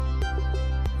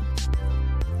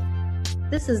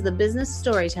This is the Business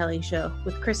Storytelling Show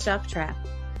with Christoph Trapp.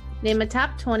 Name a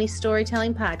top 20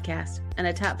 storytelling podcast and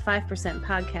a top 5%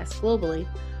 podcast globally.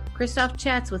 Christoph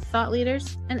chats with thought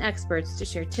leaders and experts to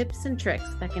share tips and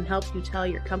tricks that can help you tell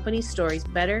your company's stories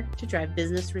better to drive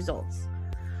business results.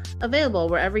 Available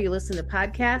wherever you listen to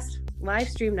podcasts, live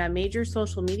streamed on major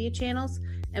social media channels,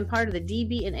 and part of the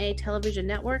DB&A television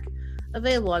network,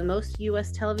 available on most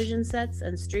U.S. television sets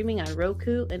and streaming on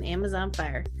Roku and Amazon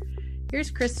Fire. Here's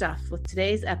Christoph with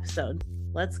today's episode.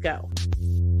 Let's go.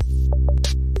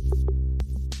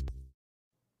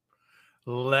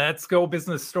 Let's go,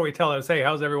 business storytellers. Hey,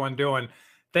 how's everyone doing?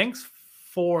 Thanks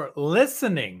for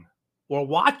listening or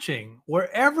watching,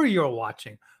 wherever you're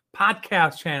watching.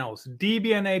 Podcast channels,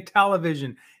 DB&A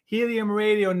television, Helium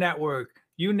Radio Network,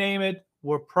 you name it,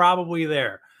 we're probably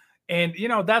there. And,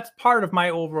 that's part of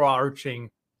my overarching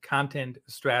content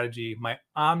strategy, my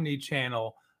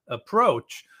omni-channel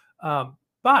approach.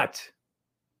 But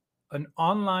an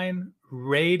online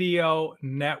radio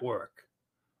network,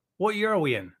 what year are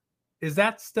we in? Is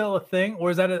that still a thing, or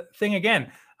is that a thing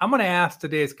again? I'm going to ask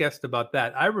today's guest about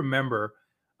that. I remember,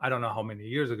 I don't know how many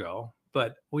years ago,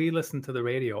 but we listened to the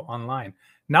radio online.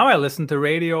 Now I listen to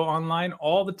radio online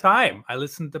all the time. I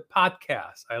listen to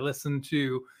podcasts. I listen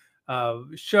to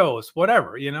shows,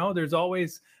 whatever. There's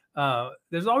always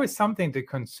something to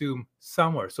consume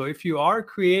somewhere. So if you are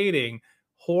creating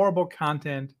horrible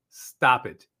content, stop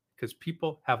it, because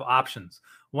people have options.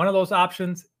 One of those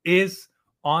options is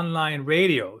online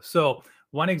radio. So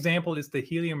one example is the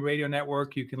Helium Radio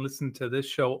Network. You can listen to this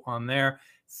show on there,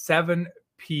 7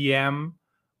 p.m.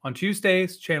 on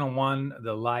Tuesdays, Channel 1,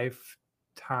 the Lifetime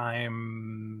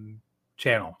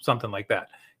channel, something like that.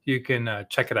 You can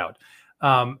check it out.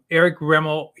 Eric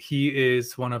Remmel, he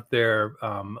is one of their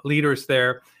leaders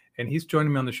there, and he's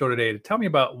joining me on the show today to tell me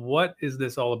about what is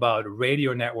this all about,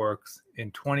 radio networks in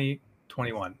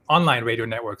 2021, online radio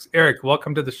networks. Eric,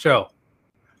 welcome to the show.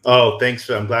 Oh, thanks.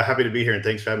 I'm happy to be here, and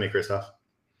thanks for having me, Christoph.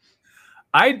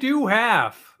 I do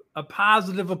have a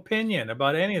positive opinion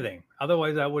about anything.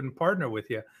 Otherwise, I wouldn't partner with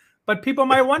you. But people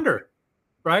might wonder,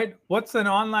 right? What's an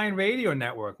online radio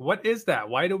network? What is that?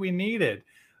 Why do we need it?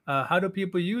 How do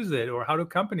people use it, or how do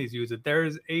companies use it?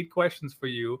 There's 8 questions for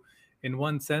you in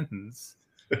one sentence.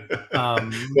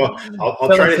 Well,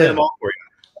 I'll try to hit them all for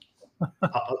you.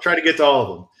 I'll try to get to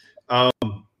all of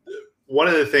them. One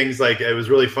of the things, it was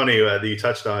really funny that you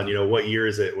touched on, what year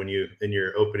is it when you, in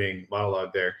your opening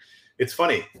monologue there. It's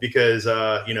funny because,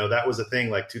 that was a thing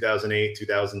like 2008,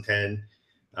 2010.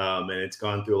 And it's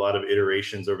gone through a lot of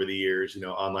iterations over the years,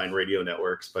 online radio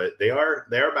networks, but they are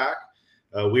back.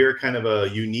 We are kind of a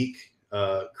unique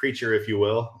creature, if you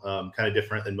will, kind of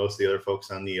different than most of the other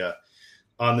folks on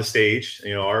the stage.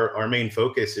 Our main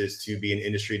focus is to be an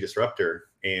industry disruptor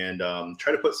and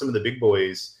try to put some of the big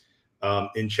boys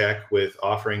in check with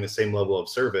offering the same level of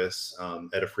service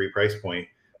at a free price point,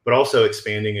 but also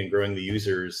expanding and growing the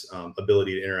user's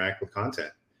ability to interact with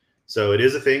content. So it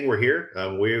is a thing. We're here.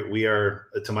 We are,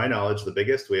 to my knowledge, the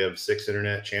biggest. We have 6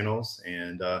 internet channels.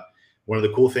 And one of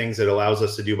the cool things that allows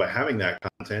us to do by having that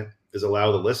content is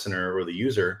allow the listener or the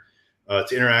user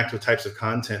to interact with types of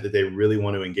content that they really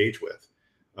want to engage with.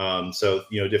 So,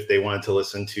 if they wanted to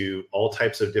listen to all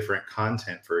types of different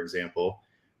content, for example,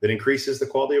 that increases the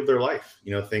quality of their life,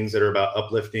 things that are about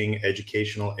uplifting,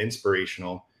 educational,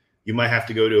 inspirational. You might have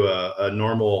to go to a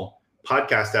normal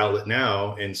podcast outlet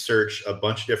now and search a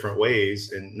bunch of different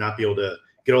ways and not be able to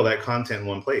get all that content in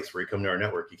one place. Where you come to our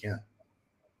network, you can.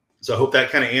 So I hope that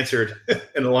kind of answered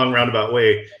in a long roundabout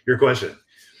way your question.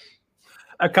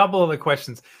 A couple of the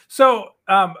questions. So,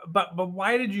 but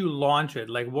why did you launch it?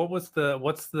 What's the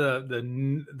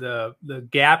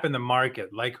gap in the market?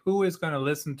 Who is going to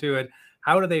listen to it?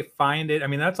 How do they find it? I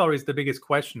mean, that's always the biggest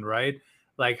question, right?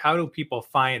 How do people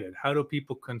find it? How do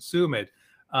people consume it?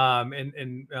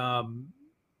 And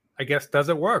I guess, does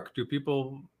it work? Do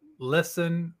people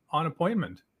listen on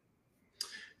appointment?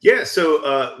 Yeah,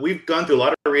 so we've gone through a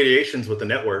lot of radiations with the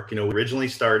network. We originally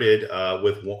started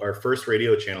with our first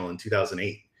radio channel in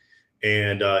 2008.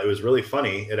 And it was really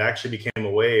funny. It actually became a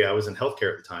way, I was in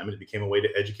healthcare at the time, and it became a way to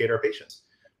educate our patients.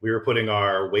 We were putting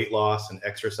our weight loss and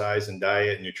exercise and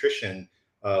diet and nutrition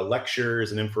lectures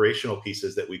and informational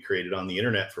pieces that we created on the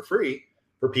internet for free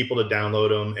for people to download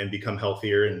them and become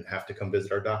healthier and have to come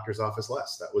visit our doctor's office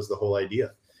less. That was the whole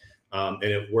idea. And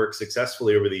it worked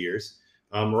successfully over the years.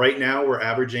 Right now, we're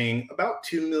averaging about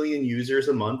 2 million users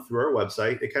a month through our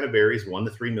website. It kind of varies, 1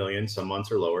 to 3 million. Some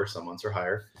months are lower, some months are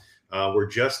higher. We're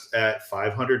just at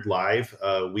 500 live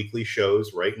weekly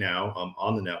shows right now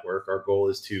on the network. Our goal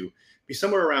is to be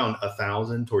somewhere around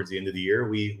 1,000 towards the end of the year.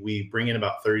 We bring in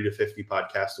about 30 to 50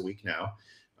 podcasts a week now.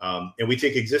 And we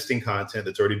take existing content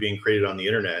that's already being created on the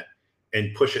internet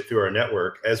and push it through our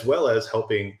network, as well as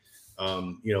helping,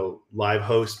 live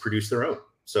hosts produce their own.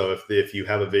 So if you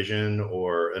have a vision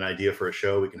or an idea for a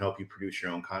show, we can help you produce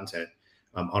your own content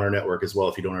on our network as well,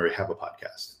 if you don't already have a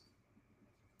podcast.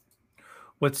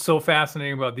 What's so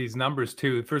fascinating about these numbers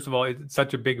too, first of all, it's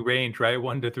such a big range, right?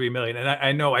 1 to 3 million. And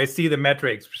I know I see the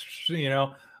metrics,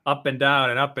 up and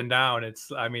down and up and down.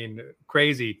 It's,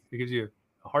 crazy. It gives you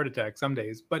a heart attack some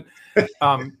days, but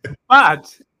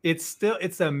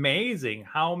it's amazing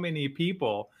how many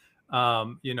people,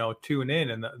 tune in,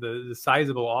 and the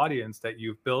sizable audience that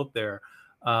you've built there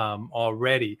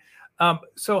already.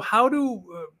 So how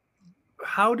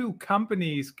do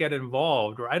companies get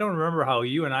involved? Or I don't remember how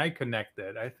you and I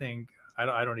connected. I think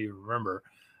I don't even remember.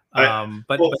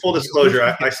 Full disclosure,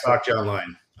 I stalked you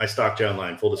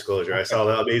online. Full disclosure, I saw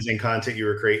the amazing content you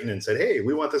were creating and said, "Hey,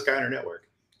 we want this guy on our network."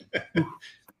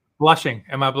 Blushing?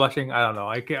 Am I blushing? I don't know.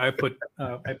 I put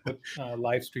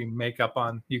live stream makeup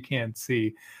on. You can't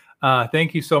see.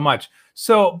 Thank you so much.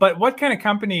 So, but what kind of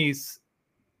companies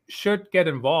should get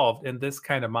involved in this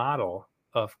kind of model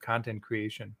of content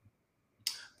creation?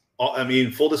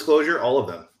 Full disclosure, all of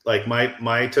them. Like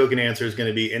my token answer is going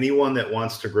to be anyone that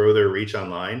wants to grow their reach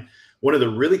online. One of the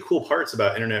really cool parts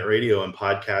about internet radio and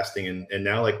podcasting, and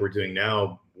now like we're doing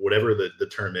now, whatever the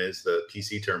term is, the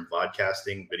PC term,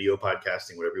 podcasting, video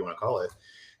podcasting, whatever you want to call it,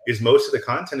 is most of the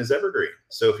content is evergreen.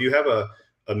 So if you have a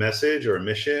message or a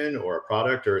mission or a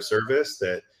product or a service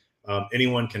that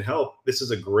anyone can help, this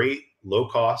is a great low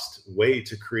cost way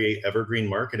to create evergreen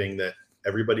marketing that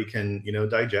everybody can,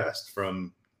 digest,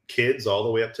 from kids all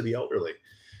the way up to the elderly.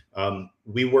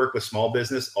 We work with small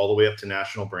business all the way up to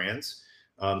national brands.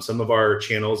 Some of our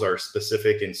channels are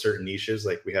specific in certain niches,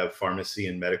 like we have pharmacy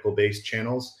and medical based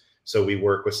channels. So we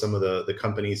work with some of the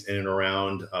companies in and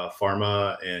around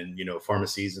pharma and,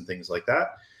 pharmacies and things like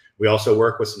that. We also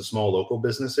work with some small local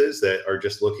businesses that are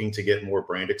just looking to get more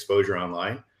brand exposure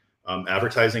online.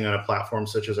 Advertising on a platform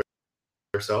such as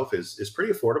ourselves is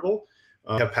pretty affordable.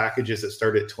 We have packages that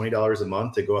start at $20 a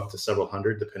month to go up to several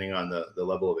hundred, depending on the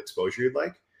level of exposure you'd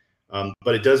like.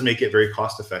 But it does make it very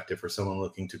cost effective for someone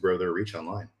looking to grow their reach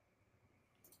online.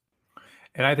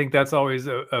 And I think that's always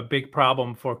a big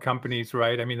problem for companies,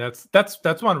 right? I mean,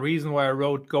 that's one reason why I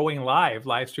wrote Going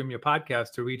Live stream your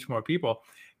podcast to reach more people,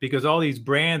 because all these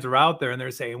brands are out there and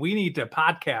they're saying, we need to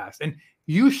podcast. And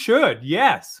you should,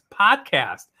 yes,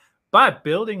 podcast. But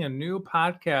building a new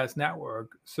podcast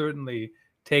network certainly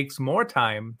takes more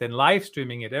time than live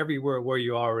streaming it everywhere where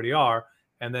you already are,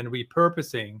 and then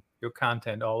repurposing your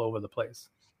content all over the place.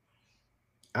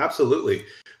 Absolutely.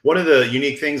 One of the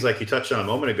unique things, like you touched on a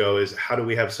moment ago, is how do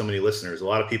we have so many listeners? A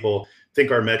lot of people think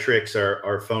our metrics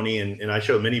are phony, and I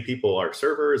show many people our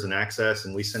servers and access,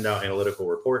 and we send out analytical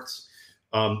reports.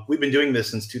 We've been doing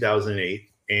this since 2008,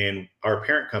 and our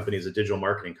parent company is a digital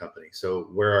marketing company. So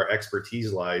where our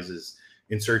expertise lies is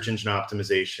in search engine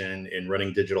optimization, in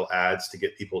running digital ads to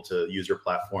get people to use your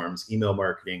platforms, email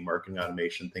marketing, marketing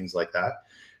automation, things like that.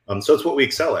 So it's what we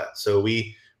excel at. So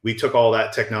we took all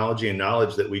that technology and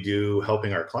knowledge that we do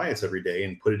helping our clients every day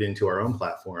and put it into our own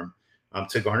platform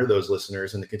to garner those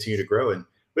listeners and to continue to grow. And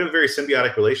we have a very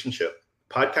symbiotic relationship.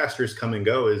 Podcasters come and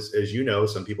go, as you know.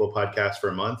 Some people podcast for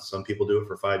a month, some people do it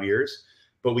for 5 years,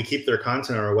 but we keep their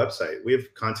content on our website. We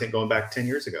have content going back 10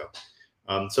 years ago.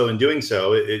 So in doing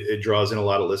so, it draws in a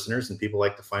lot of listeners, and people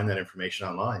like to find that information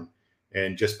online.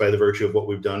 And just by the virtue of what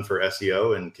we've done for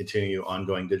SEO and continue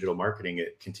ongoing digital marketing,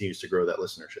 it continues to grow that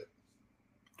listenership.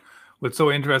 What's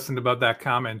so interesting about that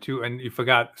comment too, and you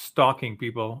forgot stalking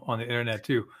people on the internet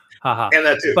too. Haha. And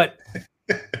that too. But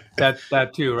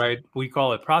that too, right? We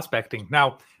call it prospecting.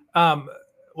 Now,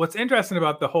 what's interesting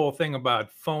about the whole thing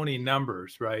about phony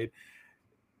numbers, right?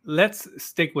 Let's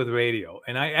stick with radio.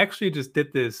 And I actually just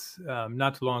did this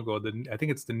not too long ago. I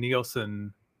think it's the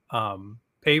Nielsen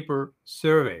paper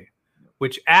survey,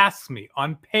 which asks me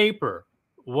on paper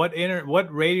what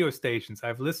radio stations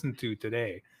I've listened to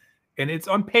today. And it's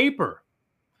on paper.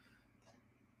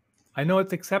 I know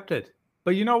it's accepted.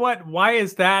 But you know what? Why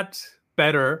is that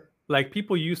better? Like,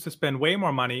 people used to spend way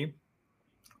more money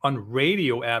on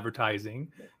radio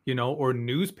advertising, or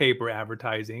newspaper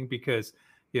advertising, because,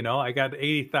 I got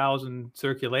 80,000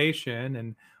 circulation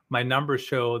and my numbers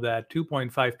show that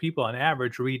 2.5 people on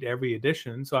average read every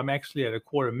edition. So I'm actually at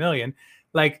 250,000.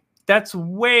 Like, that's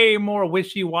way more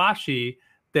wishy-washy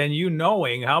than you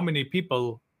knowing how many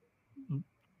people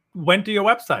went to your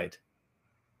website.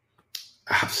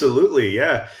 Absolutely.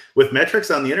 Yeah. With metrics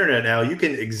on the internet now, you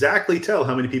can exactly tell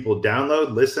how many people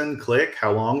download, listen, click,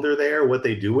 how long they're there, what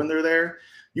they do when they're there.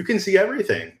 you can see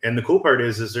everything. And the cool part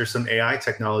is there's some AI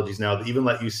technologies now that even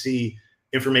let you see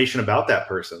information about that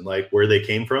person, like where they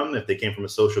came from. If they came from a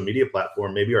social media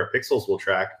platform, maybe our pixels will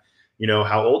track,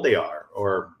 how old they are,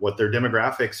 or what their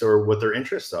demographics, or what their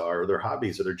interests are, or their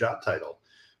hobbies, or their job title.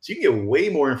 So you can get way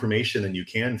more information than you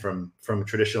can from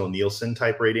traditional Nielsen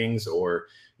type ratings, or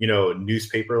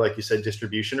newspaper, like you said,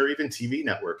 distribution, or even TV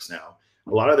networks now.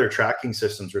 A lot of their tracking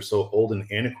systems are so old and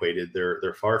antiquated,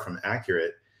 they're far from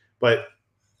accurate. But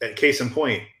case in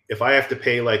point, if I have to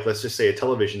pay, like, let's just say a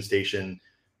television station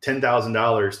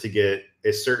 $10,000 to get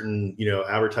a certain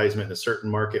advertisement in a certain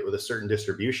market with a certain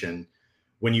distribution,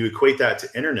 when you equate that to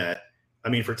internet, I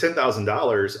mean, for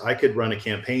 $10,000, I could run a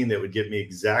campaign that would get me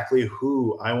exactly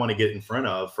who I want to get in front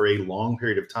of for a long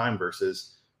period of time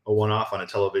versus a one-off on a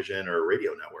television or a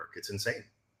radio network. It's insane.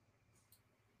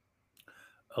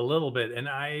 A little bit. And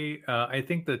I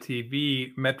think the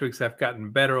TV metrics have gotten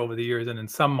better over the years. And in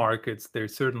some markets, they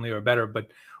certainly are better. But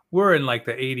we're in like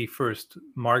the 81st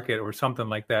market or something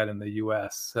like that in the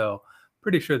US. So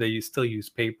pretty sure they still use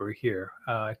paper here.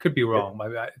 I could be wrong.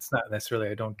 It's not necessarily,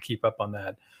 I don't keep up on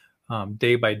that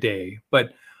day by day.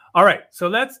 But all right, so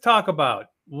let's talk about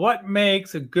what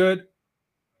makes a good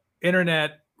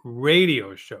internet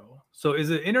radio show. So is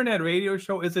it internet radio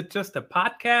show? Is it just a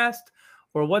podcast,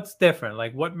 or what's different?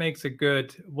 Like what makes a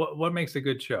good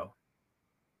show?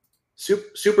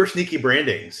 Super sneaky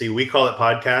branding. See, we call it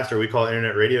podcast, or we call it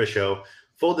internet radio show.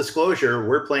 Full disclosure,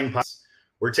 we're playing podcasts.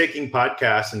 We're taking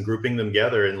podcasts and grouping them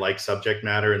together in like subject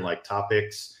matter and like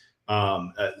topics,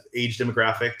 age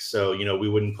demographics. So, we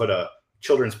wouldn't put a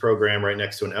children's program right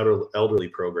next to an elderly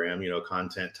program,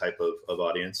 content type of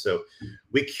audience. So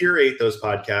we curate those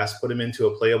podcasts, put them into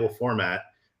a playable format,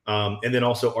 and then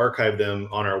also archive them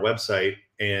on our website.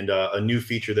 And a new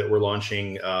feature that we're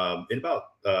launching in about,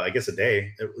 I guess, a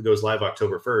day, it goes live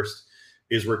October 1st,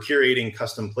 is we're curating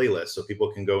custom playlists. So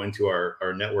people can go into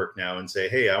our network now and say,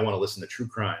 hey, I want to listen to true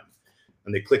crime.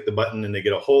 And they click the button and they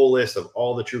get a whole list of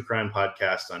all the true crime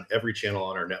podcasts on every channel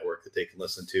on our network that they can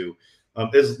listen to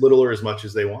as little or as much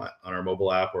as they want on our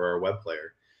mobile app or our web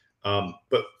player.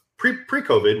 But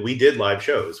pre-COVID, we did live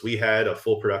shows. We had a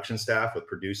full production staff with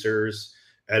producers,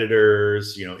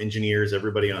 editors, engineers,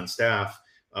 everybody on staff.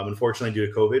 Unfortunately, due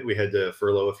to COVID, we had to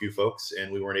furlough a few folks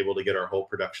and we weren't able to get our whole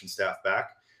production staff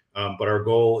back. But our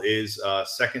goal is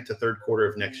second to third quarter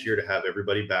of next year to have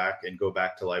everybody back and go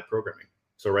back to live programming.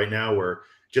 So right now we're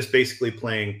just basically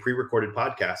playing pre-recorded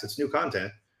podcasts. It's new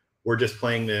content. We're just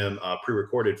playing them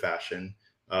pre-recorded fashion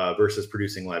versus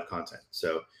producing live content.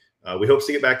 So we hope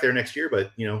to get back there next year,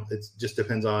 but it just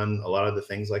depends on a lot of the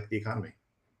things like the economy.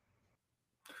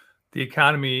 The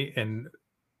economy and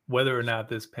whether or not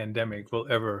this pandemic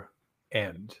will ever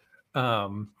end.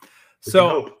 Okay,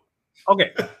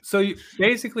 so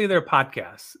basically they're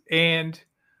podcasts, and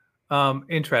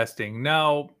interesting.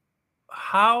 Now,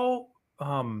 how?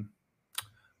 Let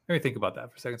me think about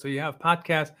that for a second. So you have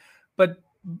podcasts, but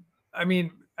I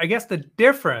mean, I guess the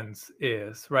difference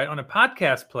is, right, on a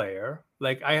podcast player,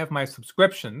 like I have my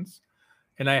subscriptions,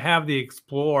 and I have the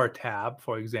Explore tab,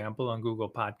 for example, on Google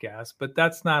Podcasts, but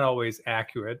that's not always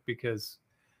accurate because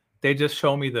they just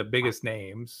show me the biggest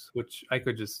names, which I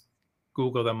could just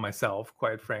Google them myself,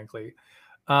 quite frankly.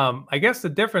 I guess the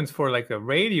difference for like a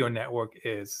radio network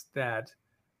is that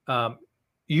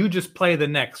you just play the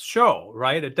next show,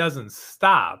 right? It doesn't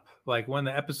stop. Like when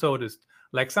the episode is,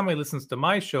 like somebody listens to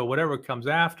my show, whatever comes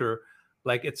after,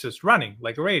 like it's just running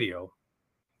like a radio.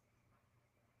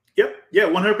 Yep. Yeah,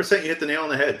 100%. You hit the nail on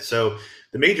the head. So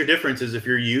the major difference is if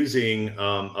you're using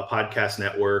a podcast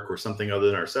network or something other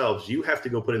than ourselves, you have to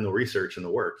go put in the research and the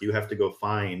work. You have to go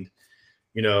find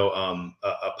a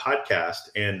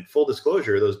podcast. And full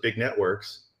disclosure, those big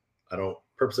networks, I don't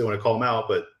purposely want to call them out,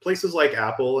 but places like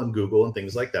Apple and Google and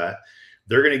things like that,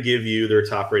 they're going to give you their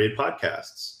top rated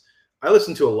podcasts. I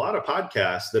listen to a lot of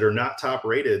podcasts that are not top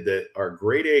rated, that are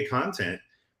grade A content,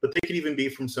 but they could even be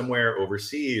from somewhere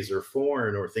overseas or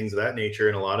foreign or things of that nature.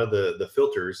 And a lot of the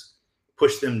filters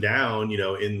push them down,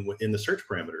 in the search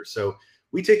parameters. So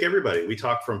we take everybody. We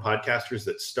talk from podcasters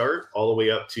that start all the way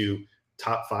up to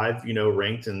top 5,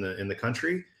 ranked in the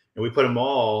country, and we put them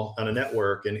all on a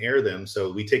network and air them.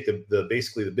 So we take the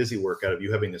basically the busy work out of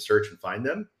you having to search and find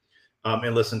them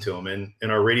and listen to them.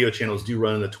 And our radio channels do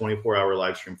run in a 24-hour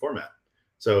live stream format.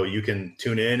 So you can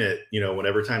tune in at,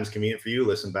 whatever time is convenient for you,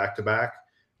 listen back to back,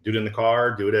 do it in the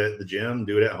car, do it at the gym,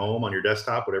 do it at home on your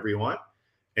desktop, whatever you want.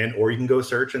 Or you can go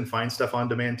search and find stuff on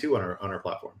demand too on our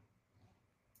platform.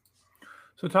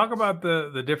 So talk about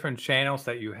the different channels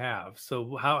that you have.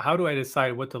 So how do I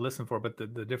decide what to listen for, but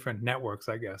the different networks,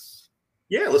 I guess?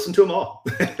 Yeah, listen to them all.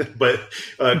 But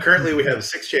currently we have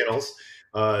 6 channels.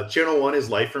 Channel 1 is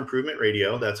Life Improvement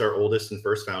Radio. That's our oldest and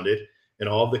first founded. And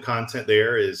all of the content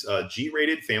there is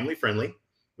G-rated, family friendly.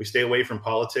 We stay away from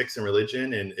politics and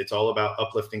religion, and it's all about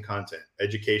uplifting content,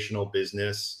 educational,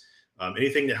 business,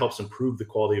 anything that helps improve the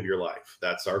quality of your life.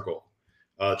 That's our goal.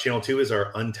 Channel 2 is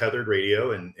our untethered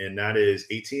radio, and that is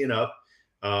 18 and up,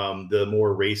 the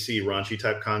more racy, raunchy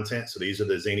type content. So these are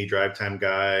the zany drive time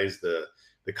guys, the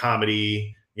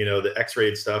comedy, the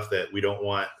X-rated stuff that we don't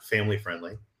want family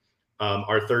friendly.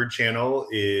 Our third channel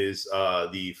is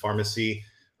the Pharmacy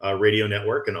Radio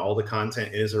Network, and all the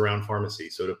content is around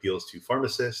pharmacy. So it appeals to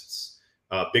pharmacists,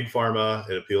 big pharma.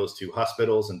 It appeals to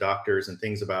hospitals and doctors and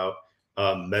things about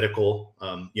medical,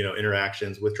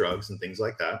 interactions with drugs and things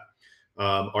like that.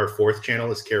 Our fourth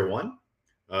channel is Care One.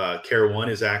 Care One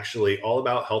is actually all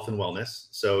about health and wellness.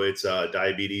 So it's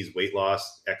diabetes, weight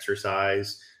loss,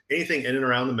 exercise, anything in and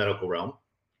around the medical realm.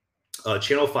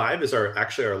 Channel 5 is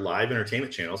our live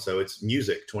entertainment channel. So it's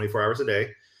music 24 hours a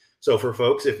day. So for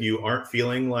folks, if you aren't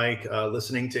feeling like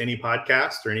listening to any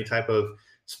podcast or any type of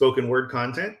spoken word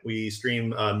content, we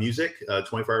stream music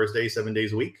 24 hours a day, 7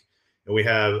 days a week. And we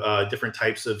have different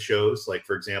types of shows, like,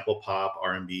 for example, pop,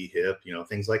 R&B, hip,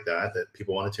 things like that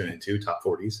people want to tune into, top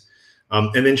 40s.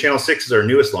 And then Channel 6 is our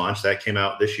newest launch that came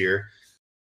out this year.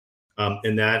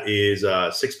 And that is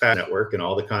Six Pack Network, and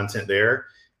all the content there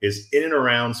is in and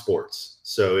around sports.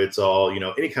 So it's all,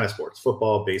 any kind of sports,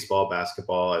 football, baseball,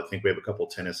 basketball. I think we have a couple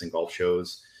tennis and golf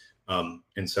shows,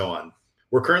 and so on.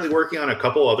 We're currently working on a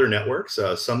couple other networks.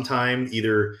 Sometime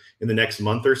either in the next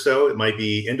month or so, it might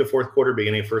be into fourth quarter,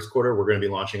 beginning of first quarter, we're going to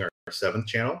be launching our seventh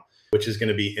channel, which is going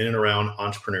to be in and around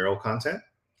entrepreneurial content.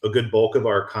 A good bulk of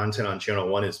our content on Channel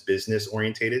 1 is business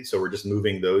orientated. So we're just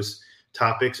moving those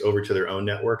topics over to their own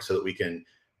network so that we can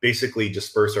basically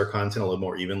disperse our content a little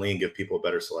more evenly and give people a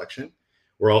better selection.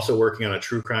 We're also working on a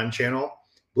true crime channel.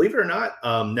 Believe it or not,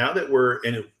 now that we're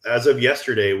in, as of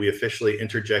yesterday, we officially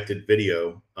interjected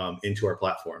video into our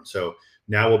platform. So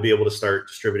now we'll be able to start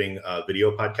distributing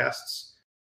video podcasts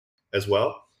as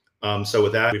well. So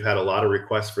with that, we've had a lot of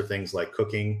requests for things like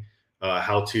cooking,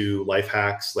 how-to, life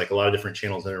hacks, like a lot of different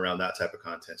channels in and around that type of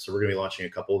content. So we're going to be launching a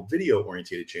couple of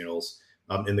video-oriented channels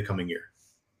in the coming year.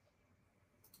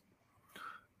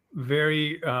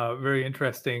 Very, very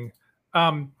interesting.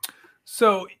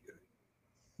 So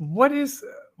what is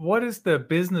the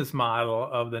business model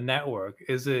of the network?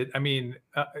 Is it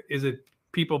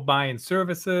people buying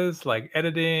services like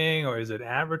editing, or is it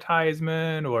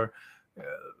advertisement, or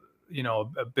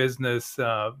a business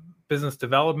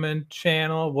development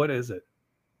channel? What is it?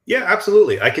 Yeah,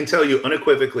 absolutely. I can tell you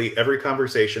unequivocally, every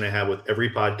conversation I have with every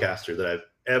podcaster that I've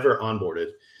ever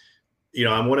onboarded,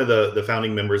 I'm one of the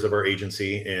founding members of our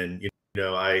agency, and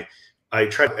I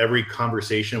try every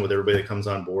conversation with everybody that comes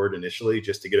on board initially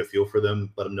just to get a feel for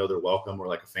them, let them know they're welcome. We're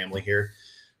like a family here.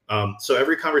 So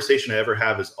every conversation I ever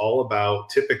have is all about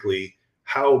typically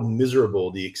how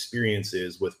miserable the experience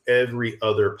is with every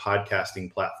other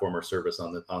podcasting platform or service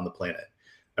on the planet.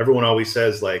 Everyone always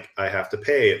says, like, I have to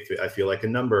pay. I feel like a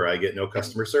number. I get no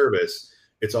customer service.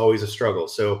 It's always a struggle.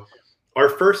 So our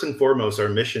first and foremost, our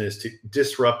mission is to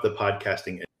disrupt the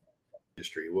podcasting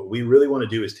industry. What we really want to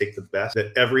do is take the best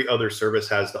that every other service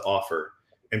has to offer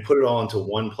and put it all into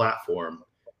one platform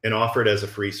and offer it as a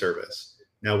free service.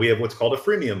 Now, we have what's called a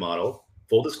freemium model.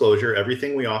 Full disclosure,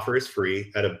 everything we offer is free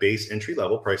at a base entry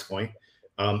level price point.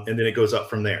 And then it goes up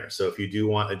from there. So if you do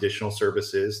want additional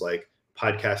services like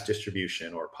podcast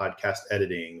distribution or podcast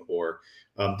editing or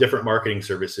different marketing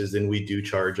services, then we do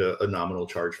charge a nominal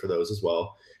charge for those as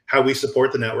well. How we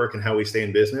support the network and how we stay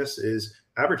in business is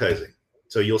advertising.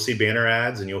 So you'll see banner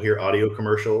ads and you'll hear audio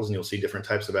commercials and you'll see different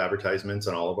types of advertisements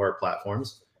on all of our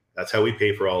platforms. That's how we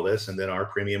pay for all this. And then our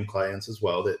premium clients as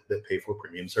well that pay for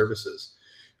premium services.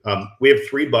 We have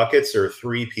three buckets or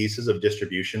three pieces of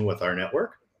distribution with our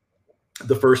network.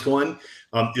 The first one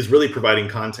is really providing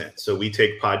content. So we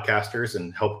take podcasters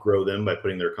and help grow them by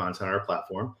putting their content on our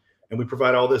platform. And we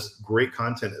provide all this great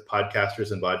content that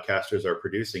podcasters and vodcasters are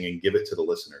producing and give it to the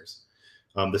listeners.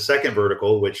 The second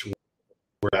vertical, which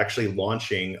we're actually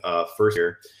launching first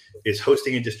year, is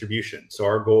hosting and distribution. So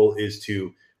our goal is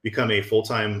to become a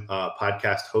full-time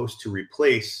podcast host to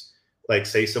replace, like,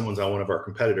 say someone's on one of our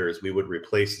competitors, we would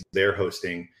replace their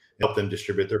hosting, help them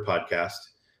distribute their podcast.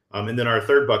 And then our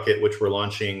third bucket, which we're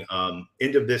launching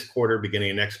end of this quarter,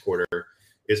 beginning of next quarter,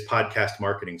 is podcast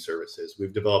marketing services.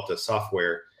 We've developed a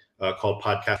software called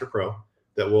Podcaster Pro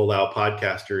that will allow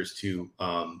podcasters to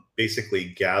basically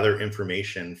gather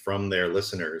information from their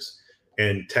listeners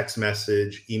and text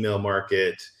message, email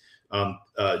market,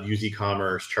 use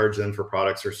e-commerce, charge them for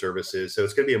products or services. So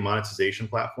it's going to be a monetization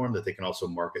platform that they can also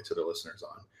market to their listeners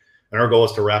And our goal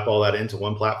is to wrap all that into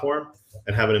one platform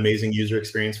and have an amazing user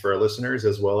experience for our listeners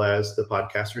as well as the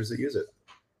podcasters that use it.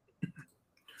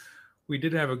 We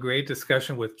did have a great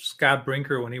discussion with Scott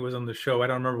Brinker when he was on the show. I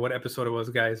don't remember what episode it was,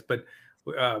 guys, but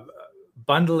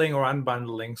bundling or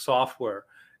unbundling software.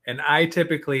 And I'm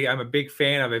a big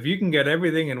fan of, if you can get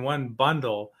everything in one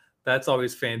bundle, that's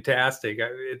always fantastic.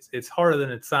 It's harder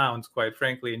than it sounds, quite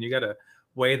frankly. And you got to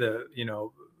weigh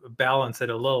balance it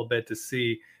a little bit to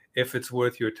see if it's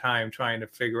worth your time trying to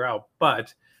figure out.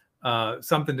 But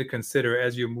something to consider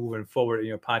as you're moving forward in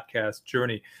your podcast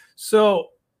journey. So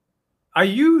are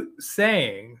you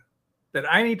saying that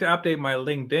I need to update my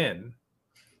LinkedIn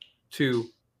to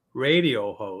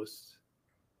radio host?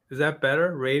 Is that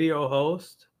better? Radio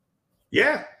host?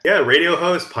 Yeah. Radio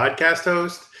host, podcast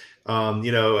host,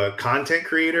 a content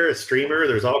creator, a streamer.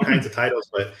 There's all kinds of titles,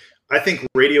 but I think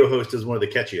radio host is one of the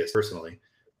catchiest personally.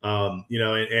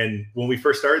 And when we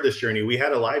first started this journey, we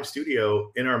had a live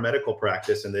studio in our medical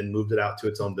practice and then moved it out to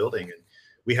its own building. And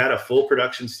we had a full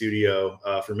production studio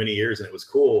for many years. And it was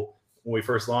cool when we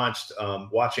first launched,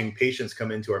 watching patients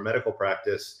come into our medical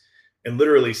practice and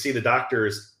literally see the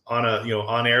doctors on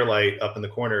on air light up in the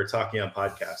corner talking on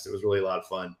podcasts. It was really a lot of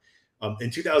fun.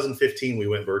 In 2015, we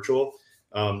went virtual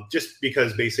just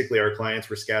because basically our clients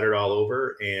were scattered all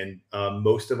over, and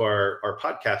most of our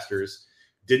podcasters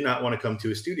did not want to come to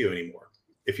a studio anymore.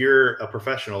 If you're a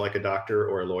professional like a doctor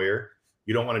or a lawyer,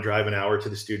 you don't want to drive an hour to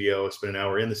the studio, spend an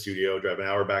hour in the studio, drive an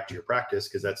hour back to your practice,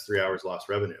 because that's 3 hours lost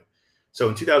revenue. So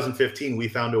in 2015, we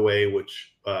found a way,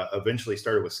 which eventually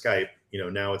started with Skype,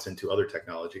 now it's into other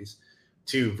technologies,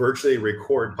 to virtually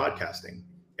record podcasting.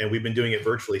 And we've been doing it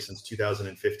virtually since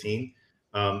 2015.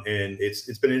 And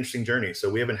it's been an interesting journey. So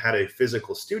we haven't had a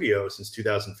physical studio since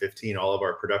 2015. All of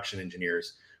our production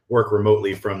engineers work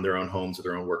remotely from their own homes or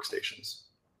their own workstations.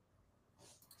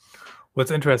 What's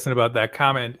interesting about that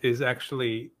comment is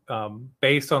actually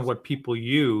based on what people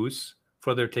use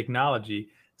for their technology.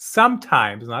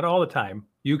 Sometimes, not all the time,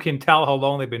 you can tell how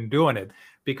long they've been doing it,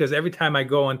 because every time I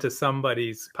go into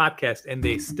somebody's podcast and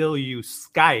they still use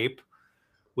Skype,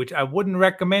 which I wouldn't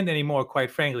recommend anymore,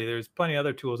 quite frankly. There's plenty of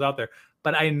other tools out there.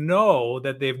 But I know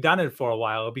that they've done it for a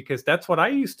while, because that's what I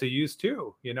used to use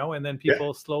too, and then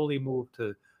people slowly moved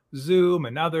to Zoom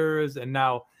and others. And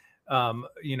now,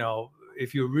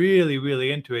 if you're really,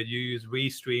 really into it, you use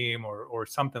Restream or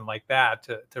something like that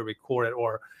to record it,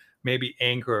 or maybe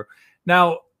Anchor.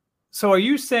 Now, so are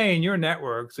you saying your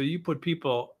network, so you put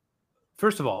people,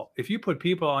 first of all, if you put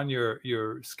people on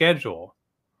your schedule,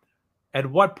 at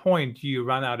what point do you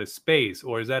run out of space,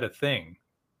 or is that a thing?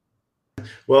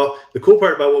 Well, the cool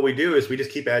part about what we do is we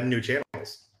just keep adding new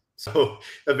channels. So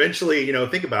eventually,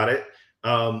 think about it.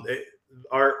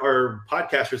 Our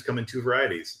podcasters come in two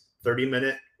varieties,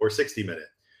 30-minute or 60-minute.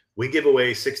 We give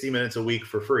away 60 minutes a week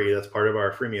for free. That's part of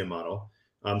our freemium model.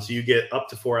 So you get up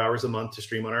to 4 hours a month to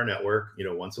stream on our network,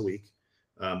 once a week,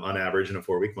 on average in a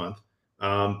 4-week month.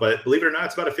 But believe it or not,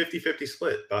 it's about a 50-50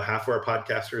 split. About half of our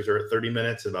podcasters are at 30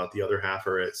 minutes, about the other half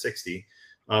are at 60.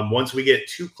 Once we get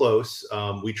too close,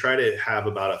 we try to have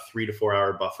about a 3 to 4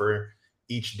 hour buffer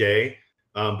each day.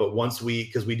 But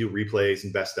because we do replays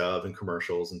and best of and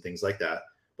commercials and things like that.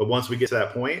 But once we get to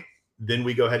that point, then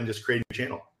we go ahead and just create a new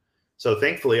channel. So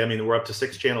thankfully, we're up to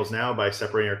 6 channels now by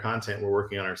separating our content. We're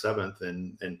working on our 7th.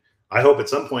 And I hope at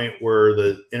some point we're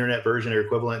the internet version or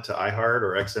equivalent to iHeart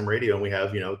or XM Radio. And we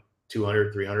have,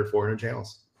 200, 300, 400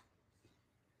 channels.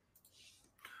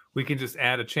 We can just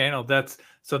add a channel. That's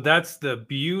the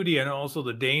beauty and also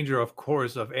the danger, of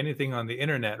course, of anything on the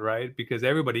internet, right? Because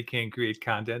everybody can create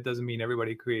content. Doesn't mean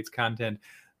everybody creates content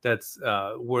that's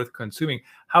worth consuming.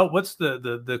 What's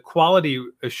the quality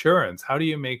assurance? How do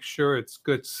you make sure it's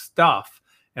good stuff?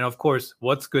 And of course,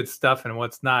 what's good stuff and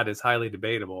what's not is highly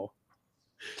debatable.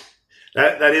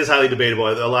 That is highly debatable.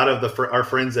 A lot of our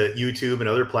friends at YouTube and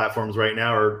other platforms right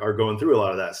now are going through a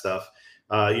lot of that stuff.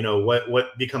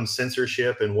 What becomes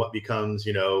censorship and what becomes,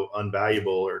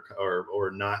 unvaluable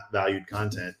or not valued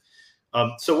content.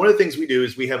 So one of the things we do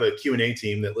is we have a Q&A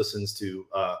team that listens to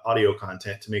audio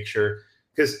content to make sure,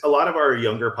 because a lot of our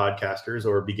younger podcasters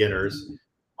or beginners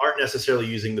aren't necessarily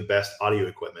using the best audio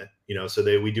equipment, so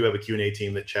we do have a Q&A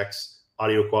team that checks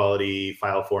audio quality,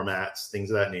 file formats, things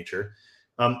of that nature.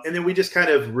 And then we just kind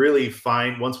of really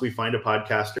once we find a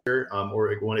podcaster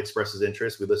or one expresses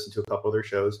interest, we listen to a couple of their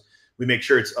shows. We make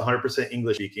sure it's 100%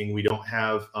 English speaking. We don't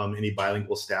have any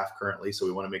bilingual staff currently, so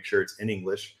we want to make sure it's in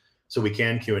English so we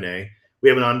can Q&A. We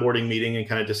have an onboarding meeting and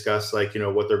kind of discuss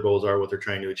what their goals are, what they're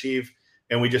trying to achieve.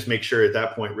 And we just make sure at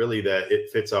that point really that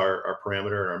it fits our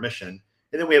parameter and our mission.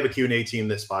 And then we have a Q&A team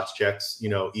that spots checks,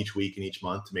 each week and each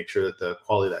month to make sure that the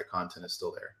quality of that content is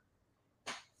still there.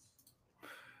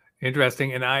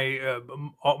 Interesting. And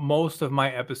most of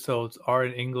my episodes are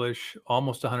in English,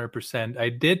 almost 100%. I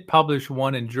did publish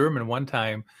one in German one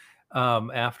time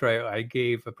after I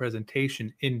gave a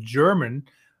presentation in German.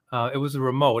 It was a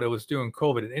remote. It was during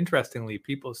COVID. And interestingly,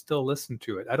 people still listen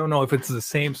to it. I don't know if it's the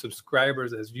same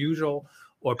subscribers as usual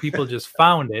or people just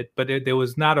found it, but there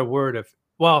was not a word of,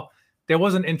 well, there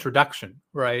was an introduction,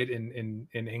 right, in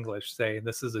English, saying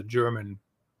this is a German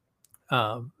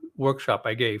workshop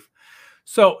I gave.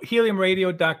 So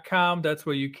heliumradio.com, that's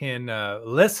where you can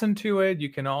listen to it. You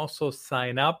can also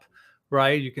sign up,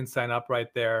 right? You can sign up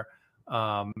right there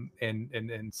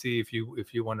and see if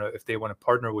they want to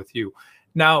partner with you.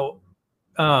 Now,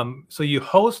 so you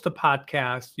host a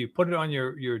podcast, you put it on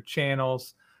your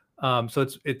channels. So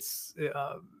it's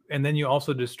and then you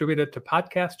also distribute it to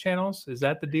podcast channels. Is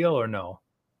that the deal or no?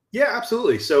 Yeah,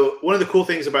 absolutely. So one of the cool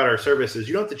things about our service is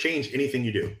you don't have to change anything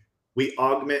you do. We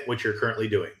augment what you're currently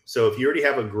doing. So if you already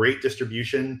have a great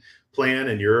distribution plan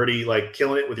and you're already like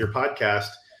killing it with your podcast,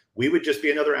 we would just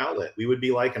be another outlet. We would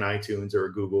be like an iTunes or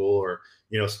a Google or,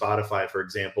 Spotify, for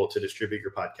example, to distribute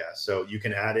your podcast. So you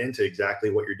can add into exactly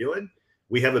what you're doing.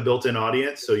 We have a built-in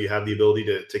audience. So you have the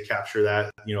ability to capture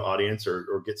that, audience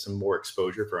or get some more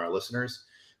exposure for our listeners.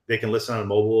 They can listen on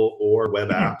mobile or web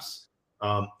apps.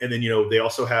 And then, they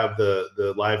also have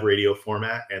the live radio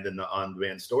format and then the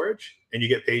on-demand storage, and you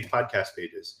get paid podcast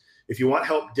pages. If you want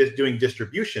help doing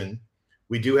distribution,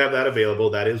 we do have that available.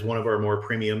 That is one of our more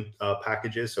premium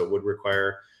packages. So it would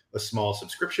require a small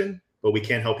subscription, but we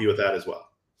can help you with that as well.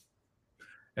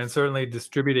 And certainly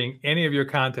distributing any of your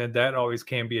content, that always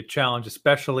can be a challenge,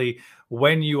 especially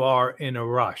when you are in a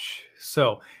rush.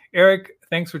 So Eric,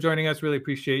 thanks for joining us. Really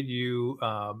appreciate you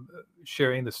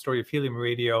sharing the story of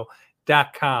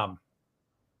heliumradio.com.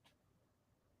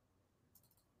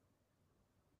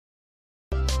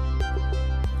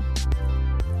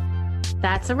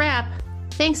 That's a wrap.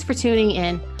 Thanks for tuning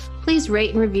in. Please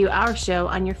rate and review our show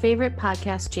on your favorite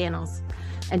podcast channels.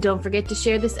 And don't forget to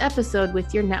share this episode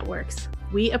with your networks.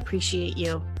 We appreciate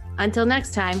you. Until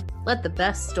next time, let the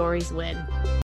best stories win.